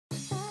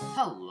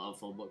Hello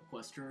fellow book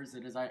questers,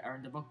 it is I,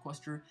 Aaron the Book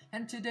Quester,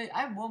 and today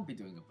I won't be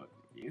doing a book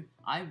review.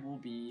 I will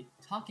be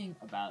talking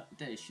about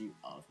the issue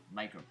of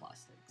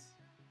microplastics.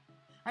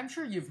 I'm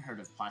sure you've heard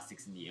of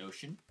plastics in the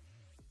ocean,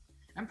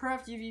 and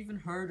perhaps you've even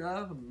heard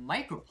of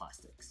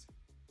microplastics.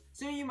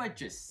 So you might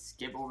just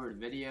skip over the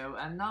video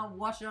and not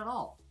watch it at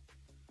all.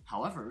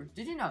 However,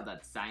 did you know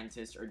that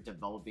scientists are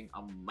developing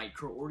a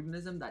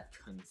microorganism that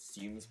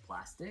consumes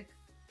plastic?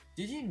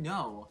 Did you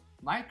know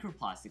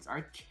microplastics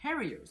are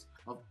carriers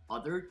of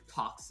other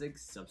toxic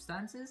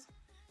substances?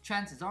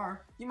 Chances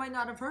are you might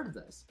not have heard of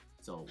this.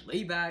 So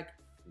lay back,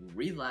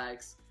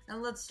 relax,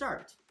 and let's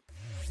start.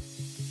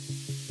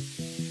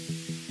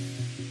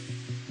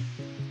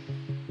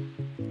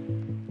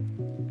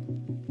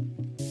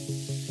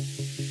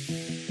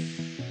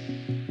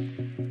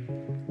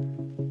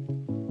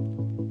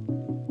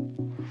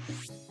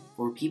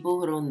 For people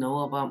who don't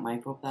know about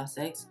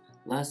microplastics,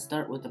 let's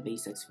start with the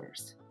basics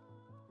first.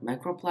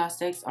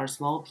 Microplastics are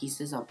small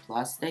pieces of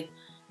plastic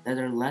that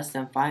are less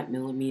than 5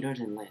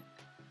 millimeters in length.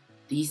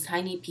 These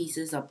tiny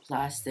pieces of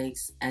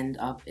plastics end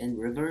up in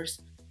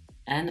rivers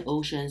and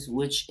oceans,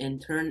 which in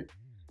turn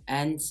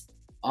ends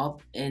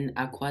up in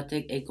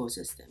aquatic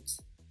ecosystems,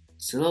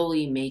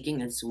 slowly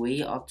making its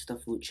way up to the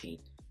food chain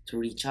to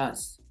reach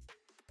us.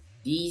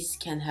 These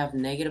can have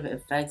negative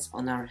effects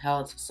on our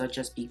health, such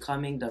as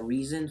becoming the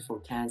reason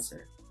for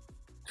cancer,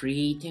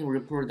 creating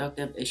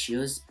reproductive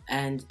issues,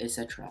 and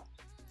etc.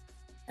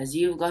 As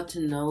you've got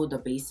to know the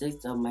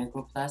basics of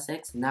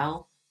microplastics,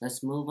 now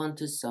let's move on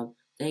to some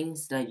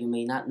things that you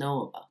may not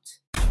know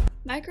about.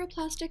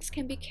 Microplastics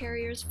can be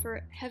carriers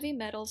for heavy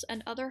metals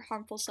and other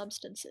harmful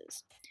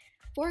substances.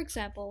 For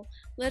example,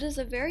 lead is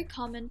a very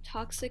common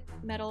toxic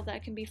metal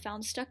that can be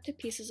found stuck to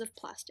pieces of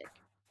plastic.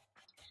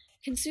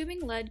 Consuming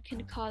lead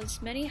can cause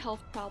many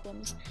health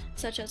problems,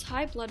 such as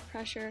high blood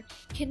pressure,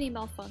 kidney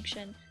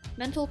malfunction,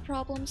 mental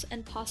problems,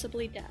 and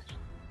possibly death.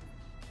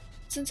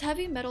 Since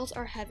heavy metals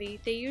are heavy,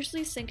 they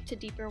usually sink to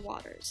deeper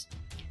waters.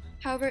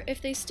 However,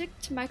 if they stick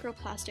to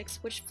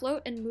microplastics, which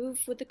float and move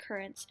with the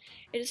currents,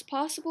 it is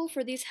possible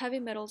for these heavy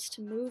metals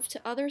to move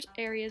to other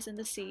areas in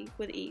the sea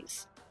with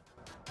ease.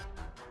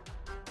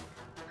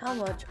 How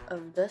much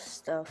of this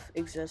stuff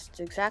exists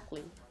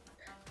exactly?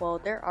 Well,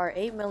 there are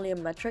 8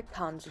 million metric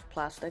tons of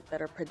plastic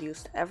that are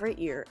produced every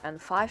year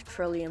and 5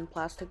 trillion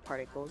plastic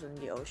particles in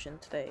the ocean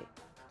today.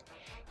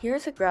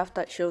 Here's a graph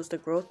that shows the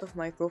growth of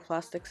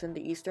microplastics in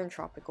the eastern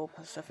tropical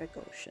Pacific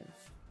Ocean.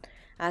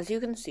 As you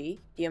can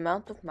see, the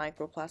amount of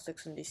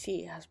microplastics in the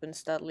sea has been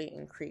steadily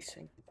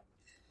increasing.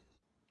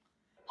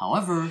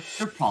 However,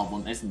 the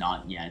problem is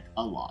not yet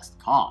a lost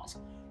cause.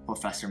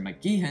 Professor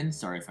McGeehan,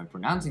 sorry if I'm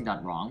pronouncing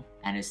that wrong,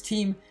 and his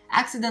team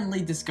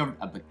accidentally discovered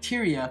a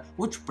bacteria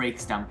which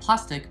breaks down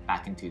plastic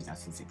back in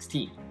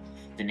 2016.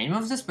 The name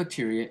of this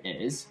bacteria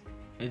is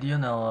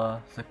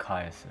Ideonella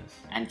zachaiensis,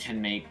 and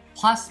can make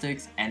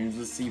plastics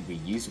endlessly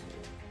reusable.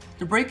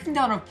 The breaking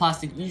down of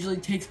plastic usually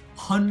takes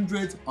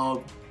hundreds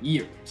of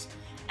years,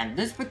 and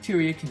this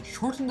bacteria can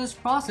shorten this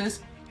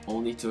process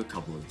only to a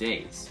couple of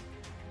days.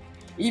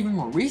 Even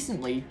more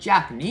recently,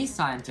 Japanese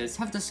scientists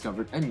have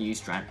discovered a new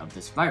strand of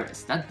this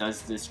virus that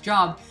does this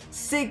job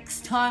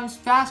 6 times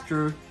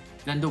faster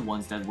than the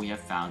ones that we have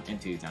found in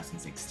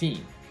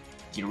 2016.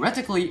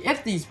 Theoretically,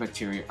 if these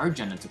bacteria are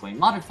genetically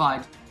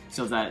modified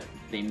so that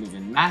they move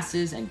in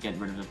masses and get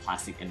rid of the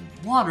plastic in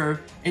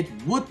water, it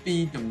would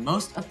be the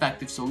most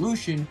effective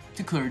solution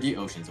to clear the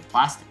oceans of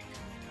plastic.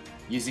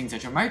 Using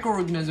such a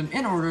microorganism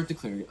in order to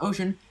clear the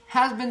ocean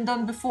has been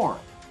done before,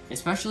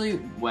 especially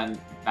when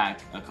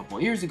back a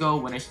couple years ago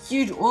when a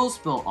huge oil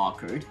spill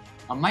occurred,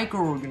 a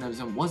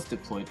microorganism was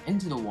deployed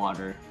into the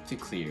water to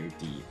clear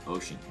the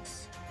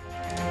oceans.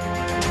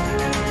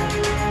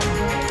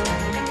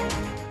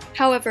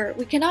 However,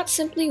 we cannot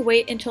simply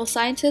wait until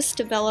scientists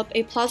develop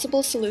a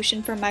plausible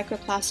solution for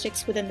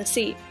microplastics within the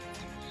sea.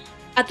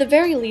 At the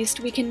very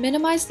least, we can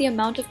minimize the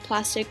amount of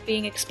plastic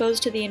being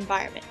exposed to the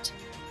environment.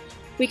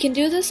 We can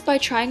do this by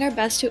trying our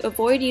best to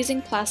avoid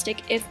using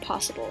plastic if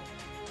possible.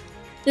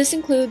 This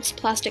includes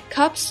plastic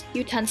cups,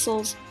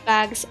 utensils,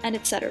 bags, and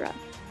etc.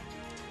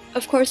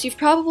 Of course, you've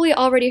probably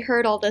already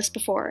heard all this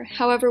before,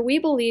 however, we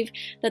believe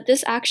that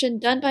this action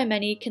done by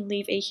many can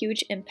leave a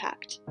huge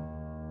impact.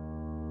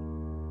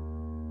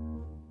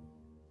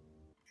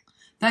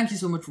 Thank you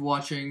so much for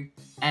watching,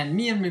 and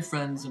me and my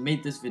friends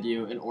made this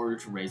video in order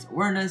to raise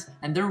awareness,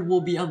 and there will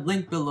be a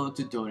link below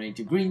to donate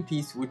to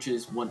Greenpeace, which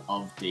is one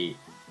of the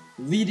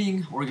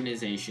leading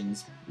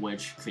organizations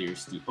which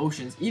clears the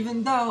oceans,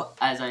 even though,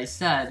 as I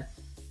said,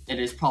 it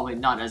is probably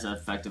not as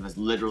effective as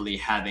literally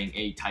having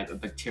a type of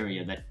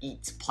bacteria that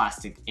eats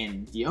plastic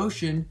in the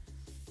ocean.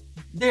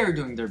 They're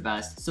doing their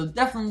best, so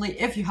definitely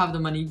if you have the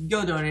money,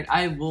 go donate.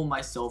 I will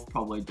myself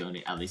probably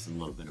donate at least a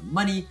little bit of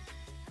money.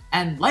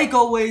 And like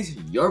always,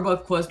 your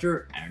Book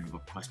Quester, Aaron the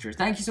Book Quester.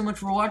 Thank you so much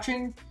for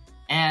watching,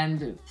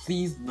 and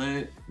please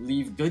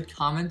leave good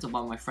comments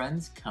about my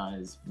friends,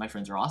 cause my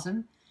friends are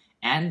awesome,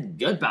 and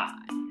goodbye!